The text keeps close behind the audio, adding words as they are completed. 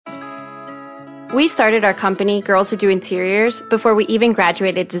We started our company, Girls Who Do Interiors, before we even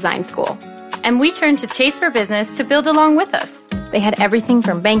graduated design school. And we turned to Chase for Business to build along with us. They had everything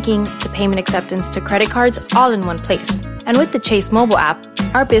from banking to payment acceptance to credit cards all in one place. And with the Chase mobile app,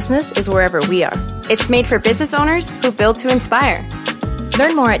 our business is wherever we are. It's made for business owners who build to inspire.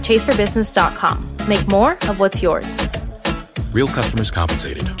 Learn more at chaseforbusiness.com. Make more of what's yours. Real customers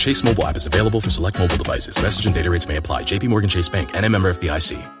compensated. Chase mobile app is available for select mobile devices. Message and data rates may apply. J.P. Morgan Chase Bank, N.A. member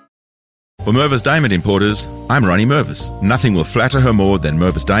FDIC. For Mervis Diamond Importers, I'm Ronnie Mervis. Nothing will flatter her more than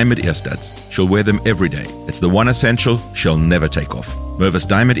Mervis Diamond ear studs. She'll wear them every day. It's the one essential she'll never take off. Mervis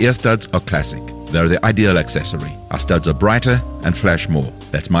Diamond ear studs are classic. They're the ideal accessory. Our studs are brighter and flash more.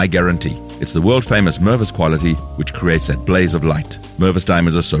 That's my guarantee. It's the world-famous Mervis quality which creates that blaze of light. Mervis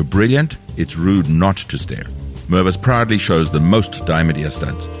diamonds are so brilliant, it's rude not to stare. Mervis proudly shows the most diamond ear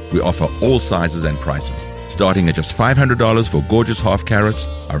studs. We offer all sizes and prices. Starting at just $500 for gorgeous half carats,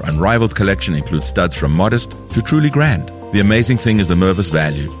 our unrivaled collection includes studs from modest to truly grand. The amazing thing is the Mervis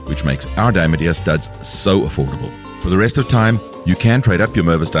value, which makes our diamond ear studs so affordable. For the rest of time, you can trade up your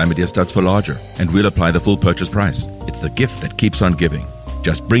Mervis diamond ear studs for larger, and we'll apply the full purchase price. It's the gift that keeps on giving.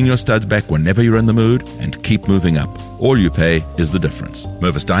 Just bring your studs back whenever you're in the mood and keep moving up. All you pay is the difference.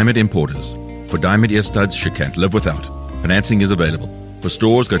 Mervis Diamond Importers. For diamond ear studs she can't live without. Financing is available. For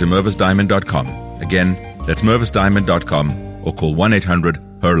stores, go to mervisdiamond.com. Again, that's mervisdiamond.com or call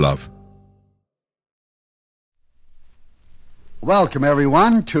 1-800-HER-LOVE. Welcome,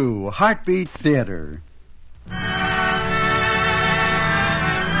 everyone, to Heartbeat Theater.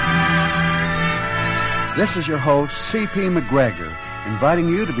 This is your host, C.P. McGregor, inviting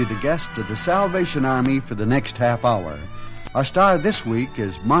you to be the guest of the Salvation Army for the next half hour. Our star this week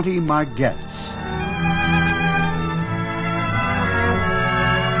is Monty Margetts.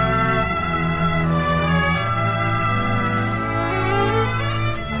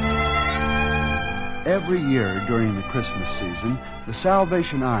 Every year during the Christmas season, the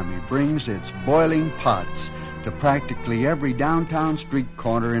Salvation Army brings its boiling pots to practically every downtown street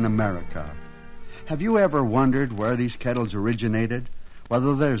corner in America. Have you ever wondered where these kettles originated?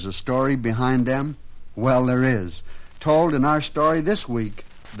 Whether there's a story behind them? Well, there is. Told in our story this week,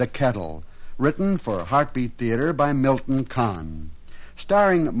 The Kettle, written for Heartbeat Theater by Milton Kahn.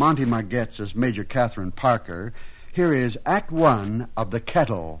 Starring Monty Margetts as Major Catherine Parker, here is Act One of The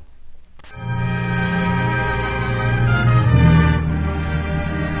Kettle.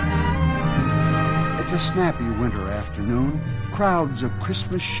 It's a snappy winter afternoon. Crowds of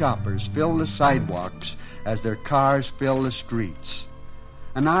Christmas shoppers fill the sidewalks as their cars fill the streets.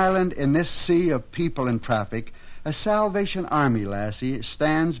 An island in this sea of people and traffic, a Salvation Army lassie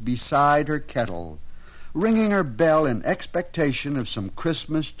stands beside her kettle, ringing her bell in expectation of some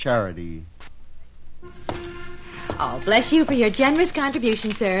Christmas charity. Oh, bless you for your generous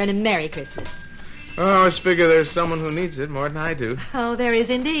contribution, sir, and a Merry Christmas. Oh, I always figure there's someone who needs it more than I do. Oh, there is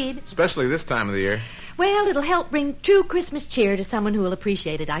indeed. Especially this time of the year. Well, it'll help bring true Christmas cheer to someone who will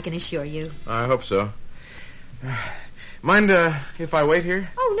appreciate it, I can assure you. I hope so. Mind if I wait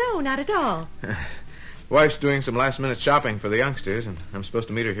here? Oh, no, not at all. Wife's doing some last-minute shopping for the youngsters, and I'm supposed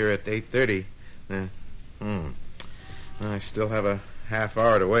to meet her here at 8:30. I still have a half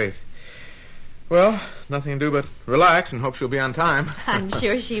hour to wait. Well, nothing to do but relax and hope she'll be on time. I'm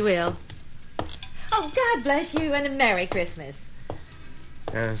sure she will. Oh, God bless you, and a Merry Christmas.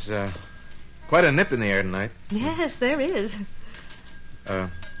 There's quite a nip in the air tonight. Yes, there is.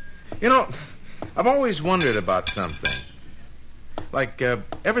 You know, I've always wondered about something. Like,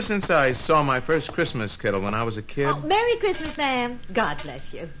 ever since I saw my first Christmas kettle when I was a kid... Oh, Merry Christmas, ma'am. God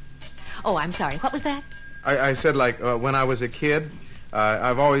bless you. Oh, I'm sorry. What was that? I said, like, when I was a kid,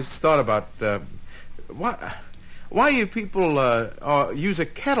 I've always thought about... Why you people use a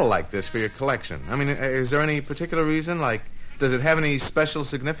kettle like this for your collection? I mean, is there any particular reason? Like, does it have any special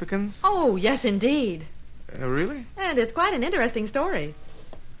significance? Oh, yes, indeed. Really? And it's quite an interesting story.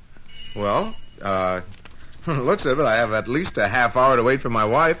 Well, from the looks of it, I have at least a half hour to wait for my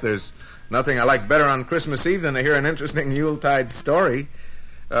wife. There's nothing I like better on Christmas Eve than to hear an interesting Yuletide story.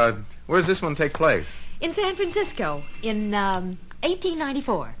 Where does this one take place? In San Francisco, in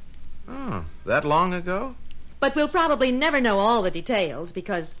 1894. Oh, that long ago? But we'll probably never know all the details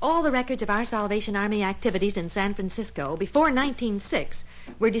because all the records of our Salvation Army activities in San Francisco before 1906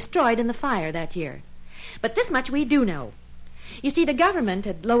 were destroyed in the fire that year. But this much we do know. You see, the government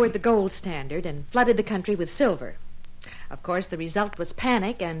had lowered the gold standard and flooded the country with silver. Of course, the result was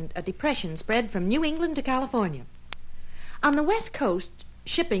panic, and a depression spread from New England to California. On the West Coast,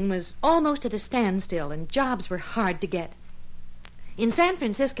 shipping was almost at a standstill, and jobs were hard to get. In San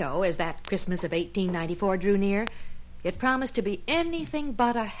Francisco, as that Christmas of 1894 drew near, It promised to be anything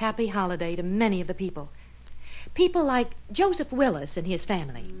but a happy holiday to many of the people. People like Joseph Willis and his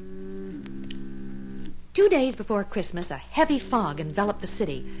family. 2 days before Christmas, a heavy fog enveloped the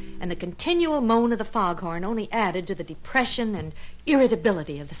city, and the continual moan of the foghorn only added to the depression and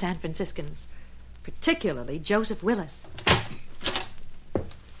irritability of the San Franciscans, particularly Joseph Willis.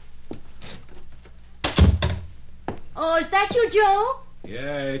 Oh, is that you, Joe?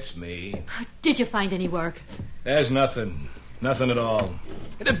 Yeah, it's me. Did you find any work? There's nothing. Nothing at all.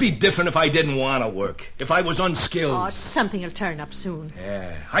 It'd be different if I didn't want to work. If I was unskilled. Oh, something will turn up soon.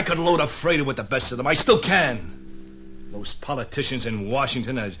 Yeah, I could load a freighter with the best of them. I still can. Those politicians in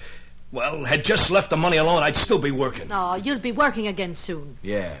Washington had just left the money alone. I'd still be working. Oh, you'll be working again soon.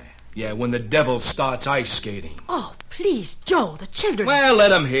 Yeah, when the devil starts ice skating. Oh, please, Joe, the children. Well, let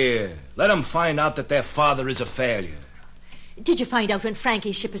them hear. Let them find out that their father is a failure. Did you find out when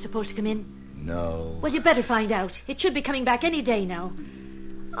Frankie's ship is supposed to come in? No. Well, you better find out. It should be coming back any day now.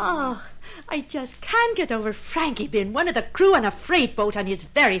 Oh, I just can't get over Frankie being one of the crew on a freight boat on his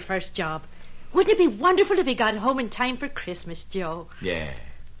very first job. Wouldn't it be wonderful if he got home in time for Christmas, Joe? Yeah,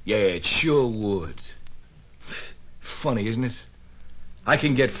 it sure would. Funny, isn't it? I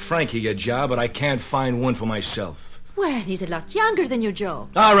can get Frankie a job, but I can't find one for myself. Well, he's a lot younger than you, Joe.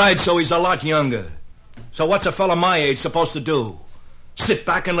 All right, so he's a lot younger. So what's a fella my age supposed to do? Sit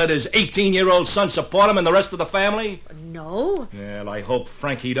back and let his 18-year-old son support him and the rest of the family? No. Well, I hope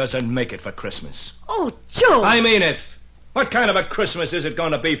Frankie doesn't make it for Christmas. Oh, Joe! I mean it. What kind of a Christmas is it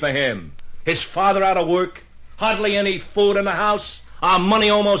going to be for him? His father out of work? Hardly any food in the house? Our money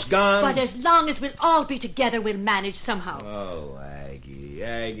almost gone? But as long as we'll all be together, we'll manage somehow. Oh,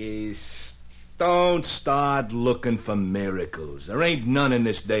 Aggie, don't start looking for miracles. There ain't none in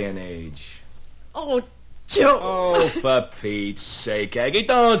this day and age. Oh, Joe. Oh, for Pete's sake, Aggie,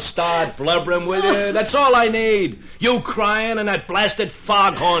 don't start blubbering with it. That's all I need. You crying and that blasted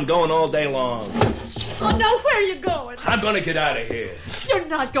foghorn going all day long. Oh, no, where are you going? I'm going to get out of here. You're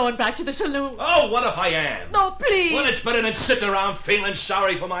not going back to the saloon. Oh, what if I am? No, please. Well, it's better than sitting around feeling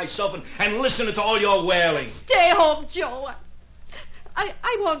sorry for myself and listening to all your wailing. Stay home, Joe.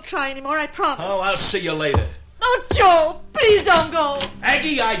 I won't cry anymore, I promise. Oh, I'll see you later. Oh, Joe, please don't go.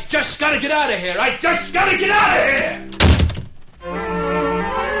 Aggie, I just gotta get out of here. I just gotta get out of here.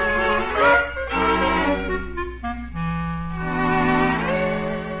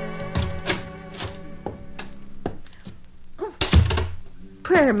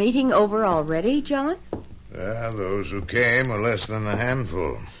 Prayer meeting over already, John? Those who came were less than a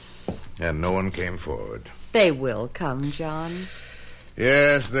handful, and no one came forward. They will come, John.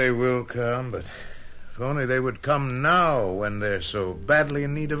 Yes, they will come, but if only they would come now when they're so badly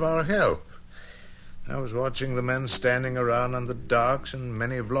in need of our help. I was watching the men standing around on the docks, and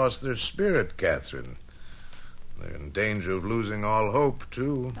many have lost their spirit, Catherine. They're in danger of losing all hope,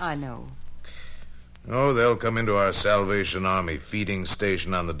 too. I know. Oh, they'll come into our Salvation Army feeding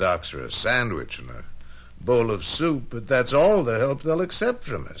station on the docks for a sandwich and a bowl of soup, but that's all the help they'll accept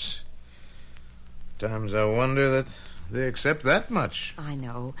from us. Times I wonder that they accept that much. I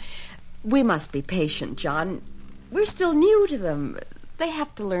know. We must be patient, John. We're still new to them. They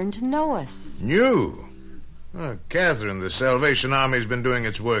have to learn to know us. New? Catherine, the Salvation Army's been doing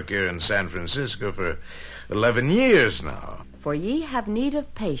its work here in San Francisco for 11 years now. For ye have need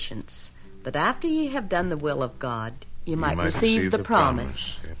of patience, that after ye have done the will of God, ye might receive the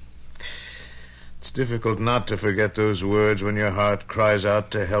promise. It's difficult not to forget those words when your heart cries out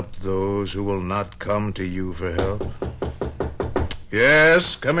to help those who will not come to you for help.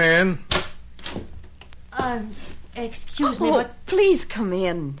 Yes, come in. Excuse me, but... Please come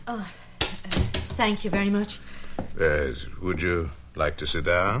in. Thank you very much. Would you like to sit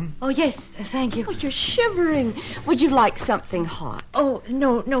down? Oh, yes, thank you. Oh, you're shivering. Would you like something hot? Oh,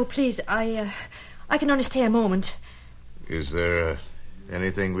 no, please. I can only stay a moment. Is there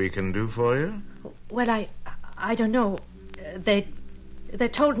anything we can do for you? Well, I don't know. They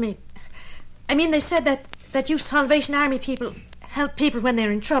told me... I mean, they said that you Salvation Army people help people when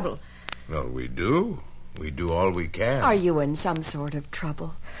they're in trouble. Well, we do. We do all we can. Are you in some sort of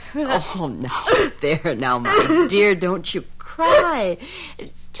trouble? Oh, no. There now, my dear, don't you cry.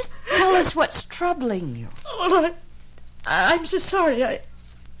 Just tell us what's troubling you. Oh, I'm so sorry.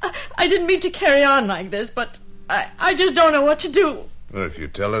 I didn't mean to carry on like this, but I just don't know what to do. Well, if you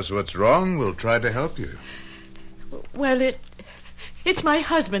tell us what's wrong, we'll try to help you. Well, it's my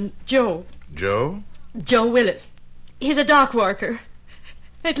husband, Joe. Joe? Joe Willis. He's a dock worker.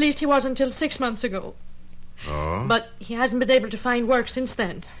 At least he was until 6 months ago. Oh? But he hasn't been able to find work since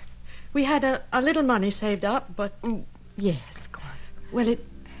then. We had a little money saved up, but... Yes, go on. Well,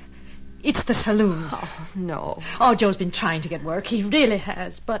 It's the saloons. Oh, no. Oh, Joe's been trying to get work. He really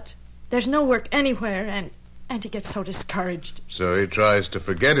has. But there's no work anywhere, and he gets so discouraged. So he tries to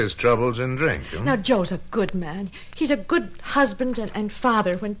forget his troubles and drink, huh? Now, Joe's a good man. He's a good husband and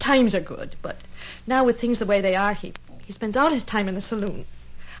father when times are good. But now with things the way they are, he spends all his time in the saloon.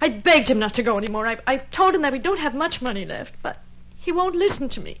 I begged him not to go anymore. I've told him that we don't have much money left, but he won't listen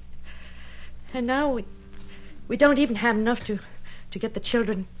to me. And now we don't even have enough to get the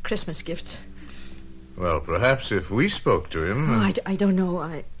children Christmas gifts. Well, perhaps if we spoke to him... Oh, I don't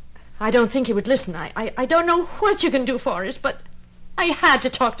know. I don't think he would listen. I don't know what you can do for us, but I had to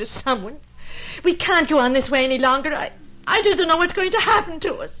talk to someone. We can't go on this way any longer. I just don't know what's going to happen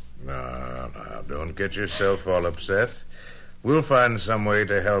to us. No, don't get yourself all upset. We'll find some way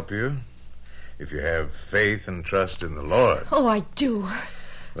to help you, if you have faith and trust in the Lord. Oh, I do.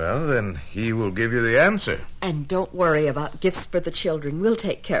 Well, then he will give you the answer. And don't worry about gifts for the children. We'll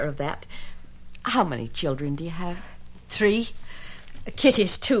take care of that. How many children do you have? 3.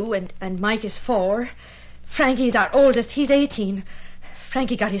 Kitty's 2, and Mike is 4. Frankie's our oldest. He's 18.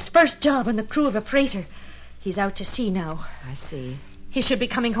 Frankie got his first job on the crew of a freighter. He's out to sea now. I see. He should be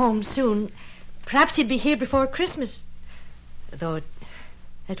coming home soon. Perhaps he'll be here before Christmas. Though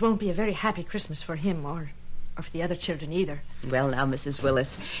it won't be a very happy Christmas for him or for the other children either. Well, now, Mrs.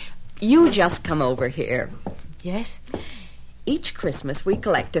 Willis, you just come over here. Yes? Each Christmas we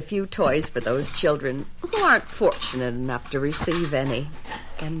collect a few toys for those children who aren't fortunate enough to receive any.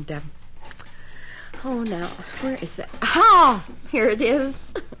 And, oh, now, where is that? Ah, here it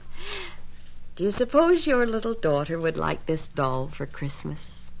is. Do you suppose your little daughter would like this doll for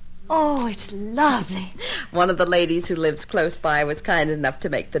Christmas? Oh, it's lovely. One of the ladies who lives close by was kind enough to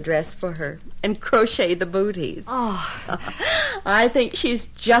make the dress for her and crochet the booties. Oh. I think she's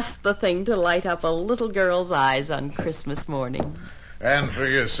just the thing to light up a little girl's eyes on Christmas morning. And for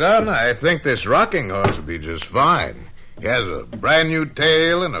your son, I think this rocking horse will be just fine. He has a brand new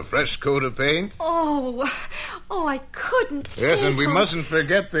tail and a fresh coat of paint. Oh, I couldn't. Yes, and we mustn't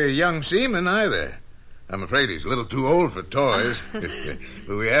forget the young seaman either. I'm afraid he's a little too old for toys,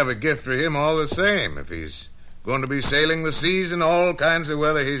 but we have a gift for him all the same. If he's going to be sailing the seas in all kinds of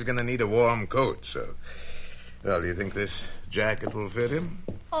weather, he's going to need a warm coat. So, well, do you think this jacket will fit him?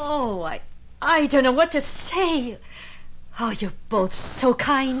 Oh, I don't know what to say. Oh, you're both so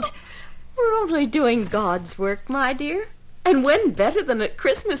kind. We're only doing God's work, my dear. And when better than at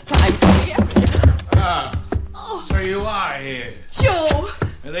Christmas time? So you are here. Joe!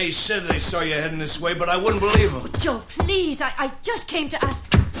 They said they saw you heading this way, but I wouldn't believe them. Joe, please, I just came to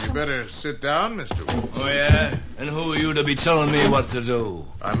ask... You better sit down, Mr. Wolf. Oh, yeah? And who are you to be telling me what to do?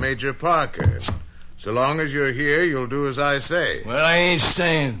 I'm Major Parker. So long as you're here, you'll do as I say. Well, I ain't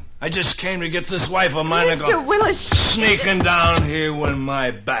staying. I just came to get this wife of mine Mr. Willis! sneaking down here when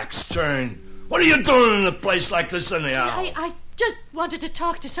my back's turned. What are you doing in a place like this anyhow? I just wanted to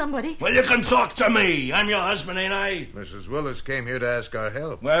talk to somebody. Well, you can talk to me. I'm your husband, ain't I? Mrs. Willis came here to ask our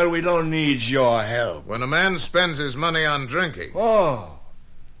help. Well, we don't need your help. When a man spends his money on drinking... Oh,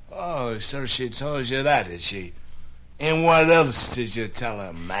 so she told you that, did she? And what else did you tell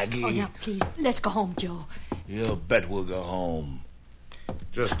her, Maggie? Oh, now, please, let's go home, Joe. You bet we'll go home.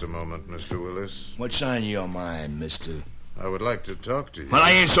 Just a moment, Mr. Willis. What's on your mind, mister? I would like to talk to you. Well,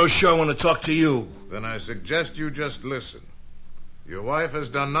 I ain't so sure I want to talk to you. Then I suggest you just listen. Your wife has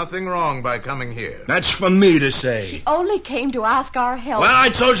done nothing wrong by coming here. That's for me to say. She only came to ask our help. Well, I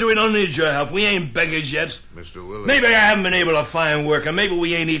told you we don't need your help. We ain't beggars yet. Mr. Willis... Maybe I haven't been able to find work, and maybe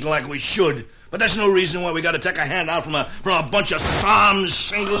we ain't eating like we should. But that's no reason why we got to take a hand out from a bunch of psalms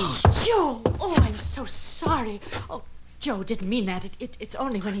shingles. Joe! Oh, I'm so sorry. Oh, Joe didn't mean that. It's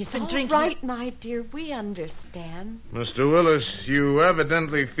only when he's been drinking. All right, my dear, we understand. Mr. Willis, you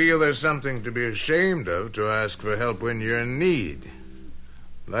evidently feel there's something to be ashamed of to ask for help when you're in need.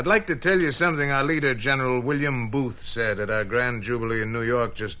 Well, I'd like to tell you something our leader, General William Booth, said at our Grand Jubilee in New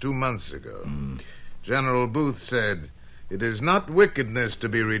York just 2 months ago. General Booth said, "It is not wickedness to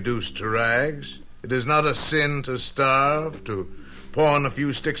be reduced to rags. It is not a sin to starve, to pawn a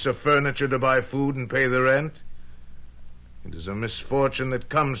few sticks of furniture to buy food and pay the rent. It is a misfortune that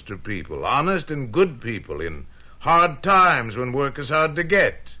comes to people, honest and good people, in hard times when work is hard to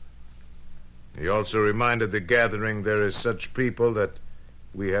get." He also reminded the gathering there is such people that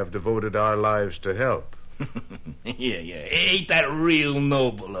we have devoted our lives to help. Yeah. Ain't that real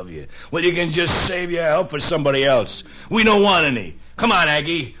noble of you? Well, you can just save your help for somebody else. We don't want any. Come on,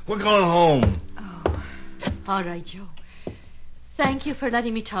 Aggie. We're going home. Oh, all right, Joe. Thank you for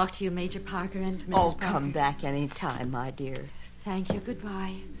letting me talk to you, Major Parker and Mrs. Oh, Parker. come back any time, my dear. Thank you.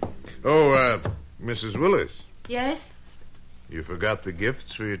 Goodbye. Oh, Mrs. Willis, Yes? You forgot the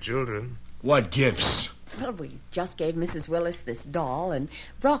gifts for your children. What gifts? Well, we just gave Mrs. Willis this doll and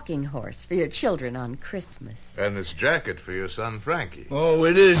rocking horse for your children on Christmas. And this jacket for your son, Frankie. Oh,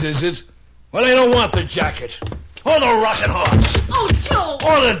 it is it? Well, I don't want the jacket. Or the rocking horse. Oh, Joe!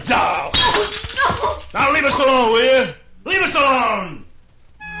 Or the doll. Oh, no! Now leave us alone, will you? Leave us alone!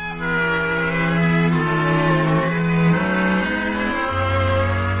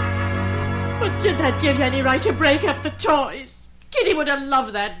 But did that give you any right to break up the toys? Kitty would have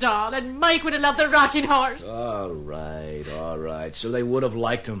loved that doll, and Mike would have loved the rocking horse. All right. So they would have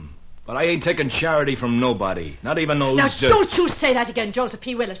liked him. But I ain't taking charity from nobody. Not even those... Now, don't you say that again, Joseph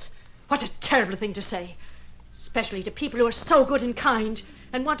P. Willis. What a terrible thing to say. Especially to people who are so good and kind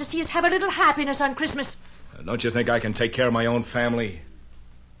and want to see us have a little happiness on Christmas. Don't you think I can take care of my own family?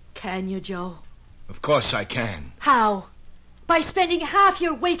 Can you, Joe? Of course I can. How? By spending half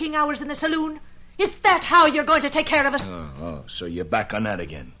your waking hours in the saloon? Is that how you're going to take care of us? Oh, so you're back on that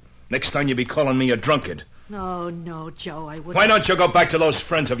again. Next time you be calling me a drunkard. Oh, no, Joe, I wouldn't. Why don't you go back to those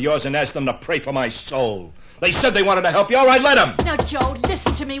friends of yours and ask them to pray for my soul? They said they wanted to help you. All right, let them. Now, Joe,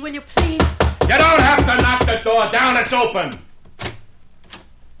 listen to me, will you please? You don't have to knock the door down. It's open.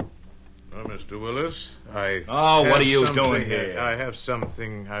 Well, Mr. Willis, I... Oh, what are you doing here? I have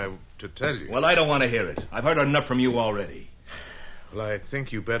something to tell you. Well, I don't want to hear it. I've heard enough from you already. Well, I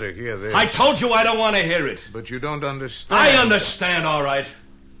think you better hear this. I told you I don't want to hear it. But you don't understand. I understand, all right.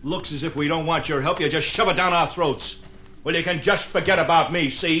 Looks as if we don't want your help. You just shove it down our throats. Well, you can just forget about me,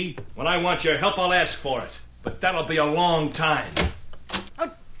 see? When I want your help, I'll ask for it. But that'll be a long time.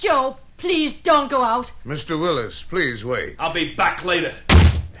 Oh, Joe, please don't go out. Mr. Willis, please wait. I'll be back later.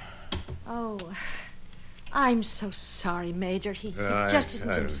 Oh, I'm so sorry, Major. He just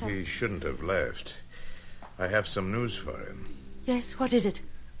isn't himself. He shouldn't have left. I have some news for him. Yes, what is it?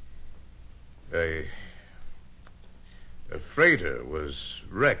 A freighter was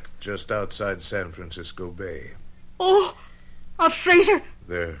wrecked just outside San Francisco Bay. Oh, a freighter?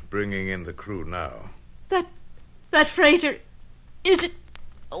 They're bringing in the crew now. That freighter, is it...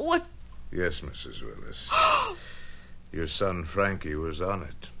 what? Yes, Mrs. Willis. Your son Frankie was on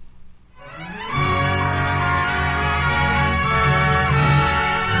it.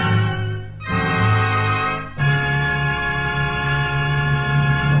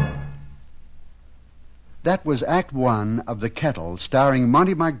 That was Act One of The Kettle, starring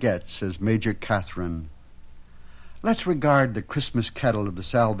Monty Margetts as Major Catherine. Let's regard the Christmas kettle of the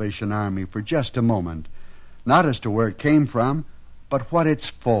Salvation Army for just a moment, not as to where it came from, but what it's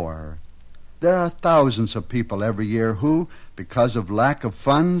for. There are thousands of people every year who, because of lack of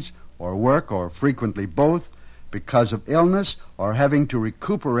funds or work or frequently both, because of illness or having to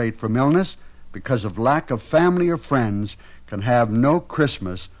recuperate from illness, because of lack of family or friends, can have no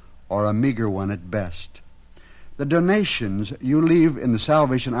Christmas or a meager one at best. The donations you leave in the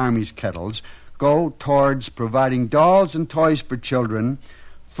Salvation Army's kettles go towards providing dolls and toys for children,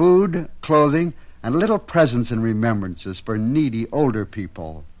 food, clothing, and little presents and remembrances for needy older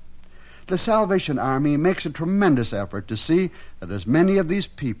people. The Salvation Army makes a tremendous effort to see that as many of these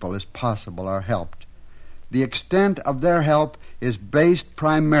people as possible are helped. The extent of their help is based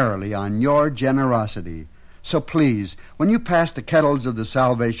primarily on your generosity. So please, when you pass the kettles of the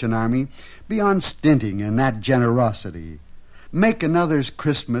Salvation Army, be unstinting in that generosity. Make another's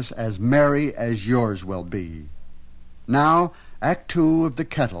Christmas as merry as yours will be. Now, Act Two of The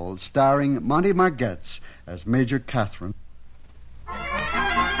Kettle, starring Monty Margetts as Major Catherine.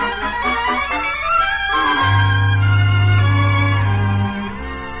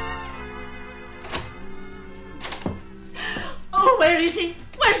 Oh, where is he?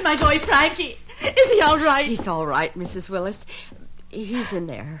 Where's my boy Frankie? Is he all right? He's all right, Mrs. Willis. He's in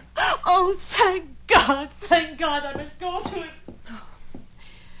there. Oh, thank God. Thank God. I must go to him.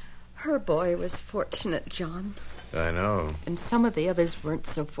 Her boy was fortunate, John. I know. And some of the others weren't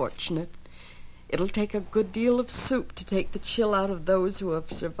so fortunate. It'll take a good deal of soup to take the chill out of those who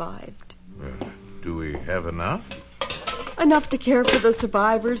have survived. Do we have enough? Enough to care for the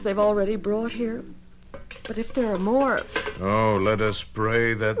survivors they've already brought here. But if there are more... Oh, let us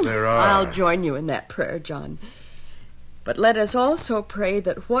pray that there are. I'll join you in that prayer, John. But let us also pray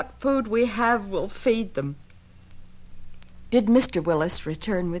that what food we have will feed them. Did Mr. Willis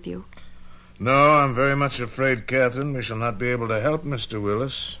return with you? No, I'm very much afraid, Catherine, we shall not be able to help Mr.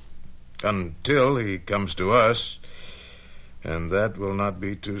 Willis until he comes to us. And that will not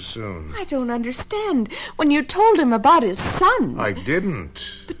be too soon. I don't understand. When you told him about his son... I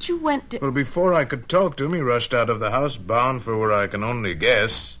didn't. But you went to... Well, before I could talk to him, he rushed out of the house, bound for where I can only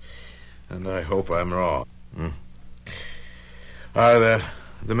guess. And I hope I'm wrong. Are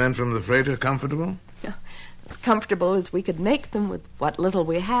the men from the freighter comfortable? as comfortable as we could make them with what little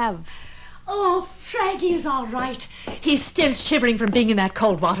we have. Oh, Frankie is all right. He's still shivering from being in that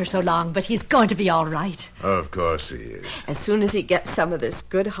cold water so long, but he's going to be all right. Of course he is. As soon as he gets some of this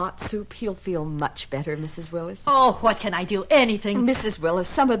good hot soup, he'll feel much better, Mrs. Willis. Oh, what can I do? Anything. Mrs. Willis,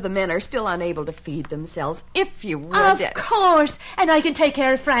 some of the men are still unable to feed themselves. If you would... Of course. And I can take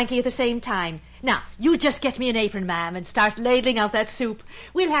care of Frankie at the same time. Now, you just get me an apron, ma'am, and start ladling out that soup.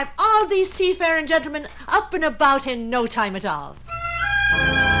 We'll have all these seafaring gentlemen up and about in no time at all.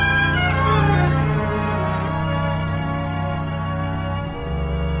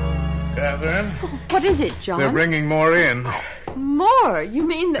 Catherine? What is it, John? They're bringing more in. More? You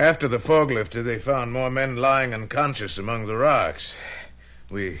mean that... After the fog lifted, they found more men lying unconscious among the rocks.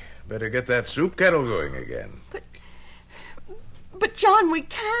 We better get that soup kettle going again. But John, we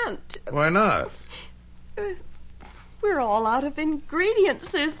can't. Why not? We're all out of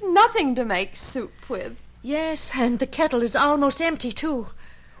ingredients. There's nothing to make soup with. Yes, and the kettle is almost empty, too.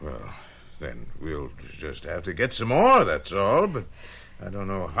 Well, then we'll just have to get some more, that's all, but... I don't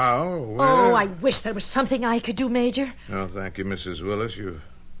know how or where. Oh, I wish there was something I could do, Major. Oh, thank you, Mrs. Willis. You've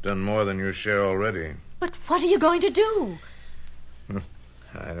done more than your share already. But what are you going to do?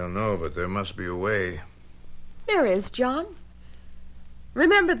 I don't know, but there must be a way. There is, John.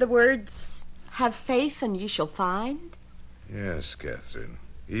 Remember the words, have faith and ye shall find? Yes, Catherine.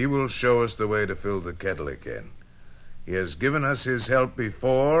 He will show us the way to fill the kettle again. He has given us his help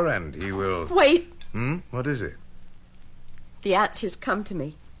before, and he will... Wait. What is it? The answer's come to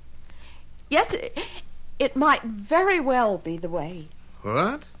me. Yes, it might very well be the way.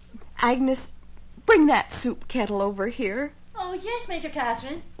 What? Agnes, bring that soup kettle over here. Oh, yes, Major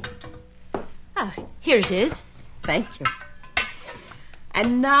Catherine. Ah, here it is. Thank you.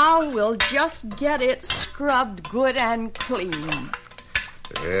 And now we'll just get it scrubbed good and clean.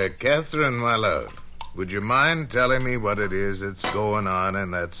 Catherine, my love, would you mind telling me what it is that's going on in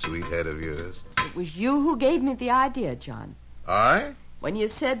that sweet head of yours? It was you who gave me the idea, John. I? When you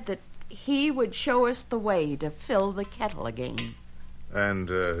said that he would show us the way to fill the kettle again. And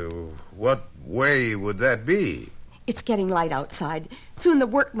what way would that be? It's getting light outside. Soon the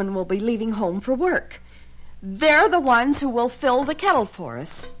workmen will be leaving home for work. They're the ones who will fill the kettle for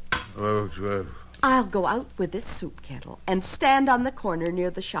us. I'll go out with this soup kettle and stand on the corner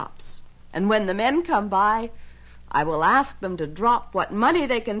near the shops. And when the men come by, I will ask them to drop what money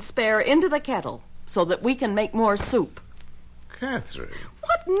they can spare into the kettle so that we can make more soup. Catherine.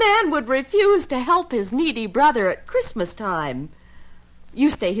 What man would refuse to help his needy brother at Christmas time?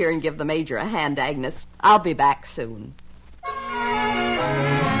 You stay here and give the Major a hand, Agnes. I'll be back soon.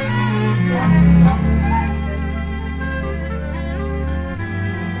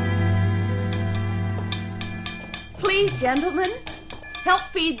 Please, gentlemen, help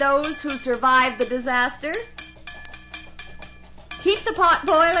feed those who survived the disaster. Keep the pot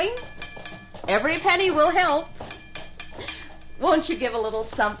boiling. Every penny will help. Won't you give a little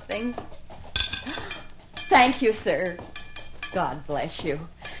something? Thank you, sir. God bless you.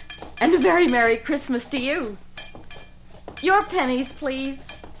 And a very Merry Christmas to you. Your pennies,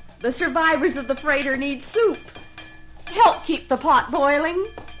 please. The survivors of the freighter need soup. Help keep the pot boiling.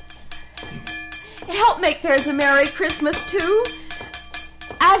 Help make theirs a Merry Christmas, too.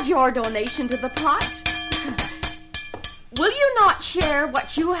 Add your donation to the pot. Will you not share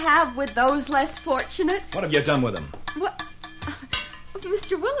what you have with those less fortunate? What have you done with them? What?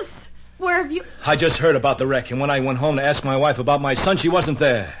 Mr. Willis, where have you... I just heard about the wreck, and when I went home to ask my wife about my son, she wasn't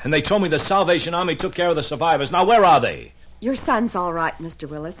there. And they told me the Salvation Army took care of the survivors. Now, where are they? Your son's all right, Mr.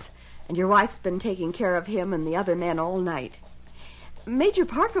 Willis, and your wife's been taking care of him and the other men all night. Major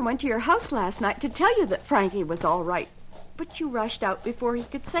Parker went to your house last night to tell you that Frankie was all right, but you rushed out before he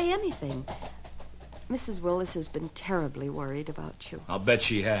could say anything. Mrs. Willis has been terribly worried about you. I'll bet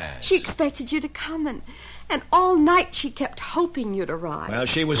she has. She expected you to come, and all night she kept hoping you'd arrive. Well,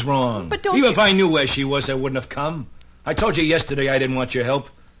 she was wrong. But don't Even if I knew where she was, I wouldn't have come. I told you yesterday I didn't want your help,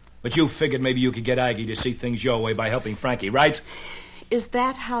 but you figured maybe you could get Aggie to see things your way by helping Frankie, right? Is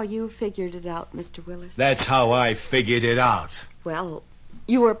that how you figured it out, Mr. Willis? That's how I figured it out. Well,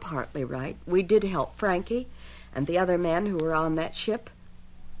 you were partly right. We did help Frankie and the other men who were on that ship.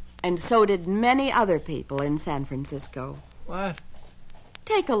 And so did many other people in San Francisco. What?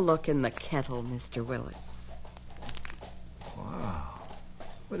 Take a look in the kettle, Mr. Willis. Wow.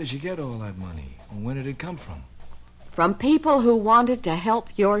 Where did you get all that money? And where did it come from? From people who wanted to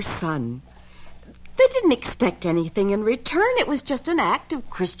help your son. They didn't expect anything in return. It was just an act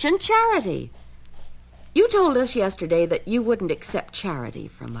of Christian charity. You told us yesterday that you wouldn't accept charity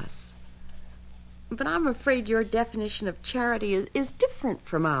from us. But I'm afraid your definition of charity is different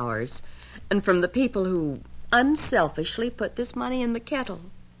from ours and from the people who unselfishly put this money in the kettle.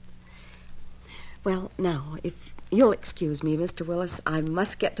 Well, now, if you'll excuse me, Mr. Willis, I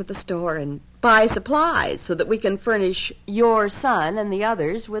must get to the store and buy supplies so that we can furnish your son and the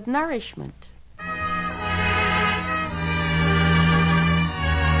others with nourishment.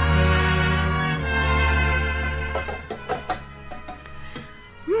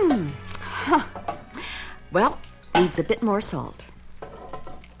 Well, needs a bit more salt.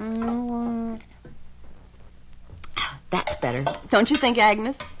 That's better. Don't you think,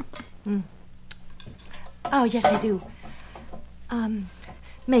 Agnes? Oh, yes, I do.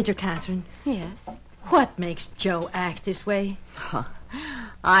 Major Catherine. Yes. What makes Joe act this way?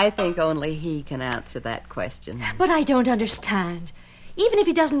 I think only he can answer that question. But I don't understand. Even if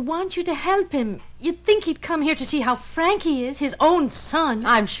he doesn't want you to help him, you'd think he'd come here to see how frank he is, his own son.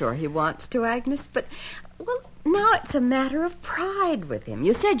 I'm sure he wants to, Agnes, but, well, now it's a matter of pride with him.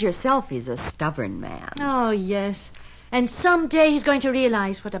 You said yourself he's a stubborn man. Oh, yes. And someday he's going to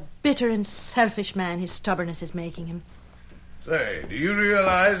realize what a bitter and selfish man his stubbornness is making him. Say, do you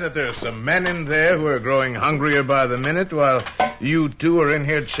realize that there's some men in there who are growing hungrier by the minute while you two are in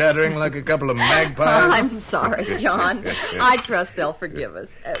here chattering like a couple of magpies? I'm sorry, John. I trust they'll forgive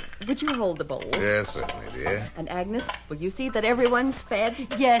us. Would you hold the bowls? Yes, certainly, dear. And Agnes, will you see that everyone's fed?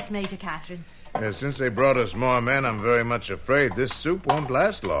 Yes, Major Catherine. Since they brought us more men, I'm very much afraid this soup won't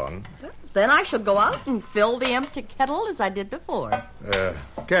last long. Then I shall go out and fill the empty kettle as I did before.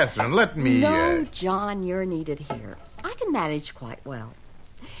 Catherine, let me... No, John, you're needed here. I can manage quite well.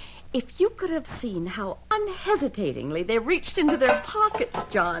 If you could have seen how unhesitatingly they reached into their pockets,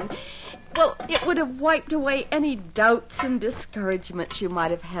 John, well, it would have wiped away any doubts and discouragements you might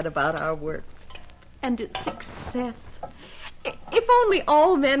have had about our work and its success. If only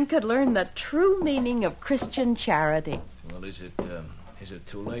all men could learn the true meaning of Christian charity. Well, is it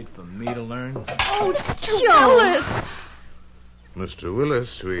too late for me to learn? Oh, Mr. Willis! Mr.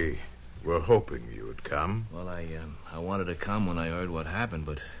 Willis, we were hoping you would come. Well, I wanted to come when I heard what happened,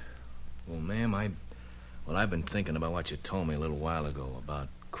 but... Well, ma'am, I've been thinking about what you told me a little while ago about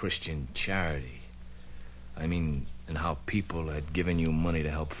Christian charity. I mean, and how people had given you money to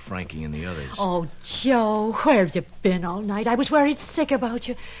help Frankie and the others. Oh, Joe, where have you been all night? I was worried sick about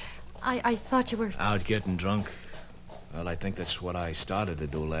you. I thought you were... Out getting drunk. Well, I think that's what I started to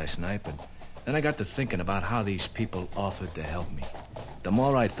do last night, but then I got to thinking about how these people offered to help me. The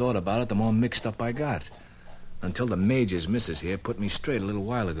more I thought about it, the more mixed up I got. Until the Major's missus here put me straight a little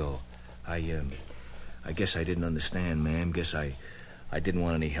while ago. I guess I didn't understand, ma'am. Guess I didn't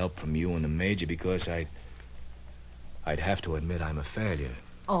want any help from you and the Major because I'd have to admit I'm a failure.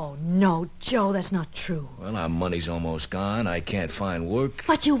 Oh, no, Joe, that's not true. Well, our money's almost gone. I can't find work.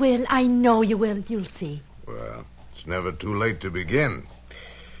 But you will. I know you will. You'll see. Well, it's never too late to begin.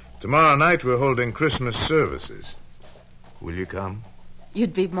 Tomorrow night we're holding Christmas services. Will you come?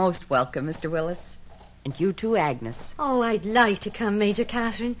 You'd be most welcome, Mr. Willis. And you too, Agnes. Oh, I'd like to come, Major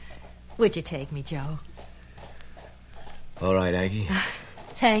Catherine. Would you take me, Joe? All right, Aggie.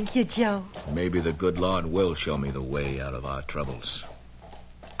 Thank you, Joe. Maybe the good Lord will show me the way out of our troubles.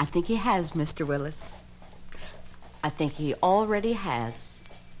 I think he has, Mr. Willis. I think he already has.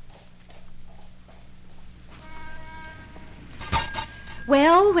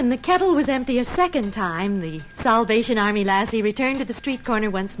 Well, when the kettle was empty a second time, the Salvation Army lassie returned to the street corner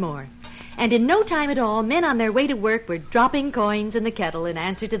once more. And in no time at all, men on their way to work were dropping coins in the kettle in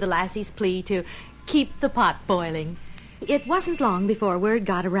answer to the lassie's plea to keep the pot boiling. It wasn't long before word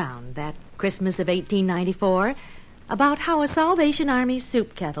got around, that Christmas of 1894, about how a Salvation Army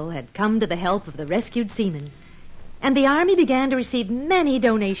soup kettle had come to the help of the rescued seamen. And the Army began to receive many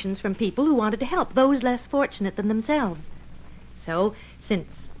donations from people who wanted to help those less fortunate than themselves. So,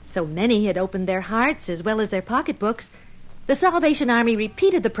 since so many had opened their hearts as well as their pocketbooks, the Salvation Army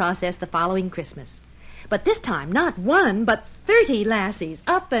repeated the process the following Christmas. But this time, not one, but 30 lassies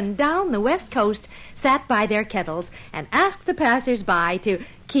up and down the West Coast sat by their kettles and asked the passers-by to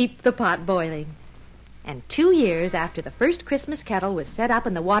keep the pot boiling. And 2 years after the first Christmas kettle was set up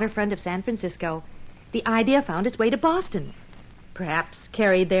in the waterfront of San Francisco, the idea found its way to Boston, perhaps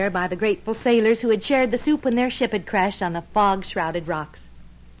carried there by the grateful sailors who had shared the soup when their ship had crashed on the fog-shrouded rocks.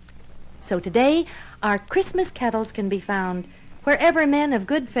 So today, our Christmas kettles can be found wherever men of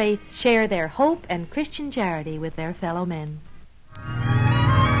good faith share their hope and Christian charity with their fellow men.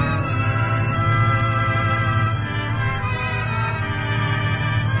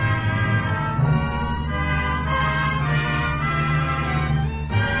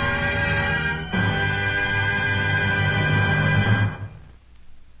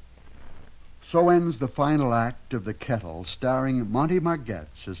 So ends the final act of The Kettle, starring Monty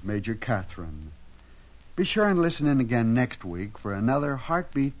Margetts as Major Catherine. Be sure and listen in again next week for another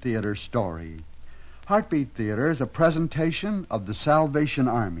Heartbeat Theater story. Heartbeat Theater is a presentation of the Salvation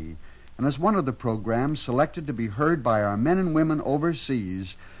Army and is one of the programs selected to be heard by our men and women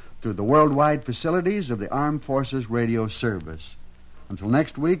overseas through the worldwide facilities of the Armed Forces Radio Service. Until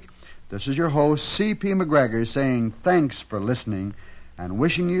next week, this is your host, C.P. McGregor, saying thanks for listening and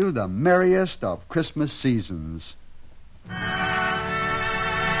wishing you the merriest of Christmas seasons.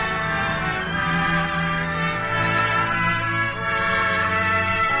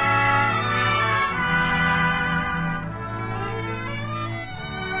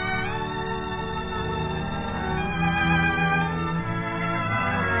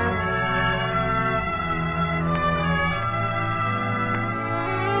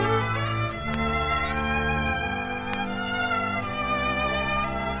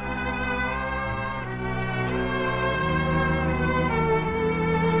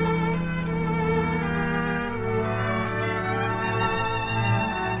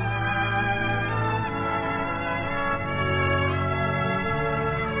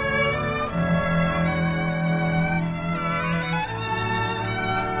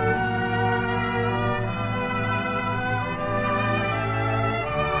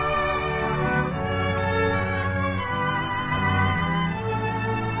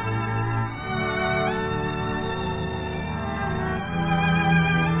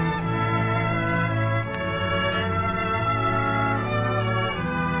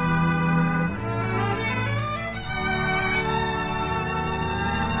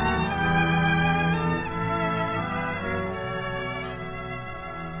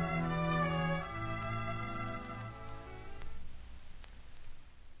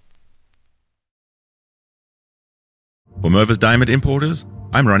 For Mervis Diamond Importers,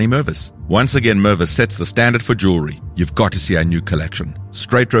 I'm Ronnie Mervis. Once again, Mervis sets the standard for jewelry. You've got to see our new collection.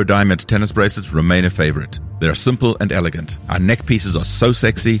 Straight row diamond tennis bracelets remain a favorite. They're simple and elegant. Our neck pieces are so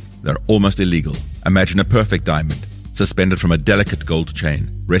sexy, they're almost illegal. Imagine a perfect diamond, suspended from a delicate gold chain,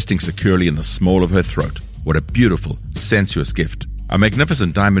 resting securely in the small of her throat. What a beautiful, sensuous gift. Our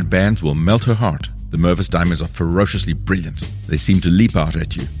magnificent diamond bands will melt her heart. The Mervis diamonds are ferociously brilliant. They seem to leap out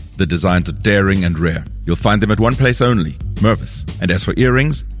at you. The designs are daring and rare. You'll find them at one place only, Mervis. And as for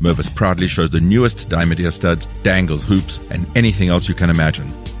earrings, Mervis proudly shows the newest diamond ear studs, dangles, hoops, and anything else you can imagine.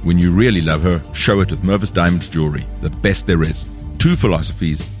 When you really love her, show it with Mervis Diamond Jewelry, the best there is. Two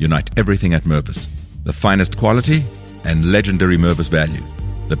philosophies unite everything at Mervis. The finest quality and legendary Mervis value.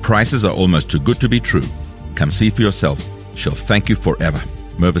 The prices are almost too good to be true. Come see for yourself. She'll thank you forever.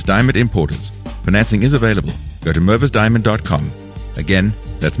 Mervis Diamond Importers. Financing is available. Go to mervisdiamond.com. Again,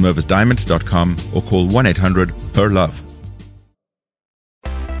 that's mervisdiamond.com or call 1-800-PER-LOVE.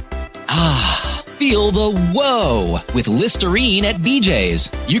 Feel the whoa with Listerine at BJ's.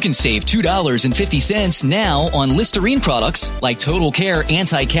 You can save $2.50 now on Listerine products like Total Care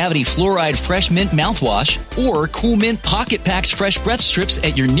Anti-Cavity Fluoride Fresh Mint Mouthwash or Cool Mint Pocket Packs Fresh Breath Strips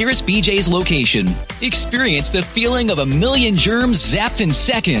at your nearest BJ's location. Experience the feeling of a million germs zapped in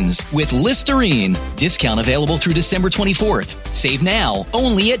seconds with Listerine. Discount available through December 24th. Save now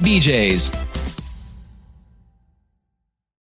only at BJ's.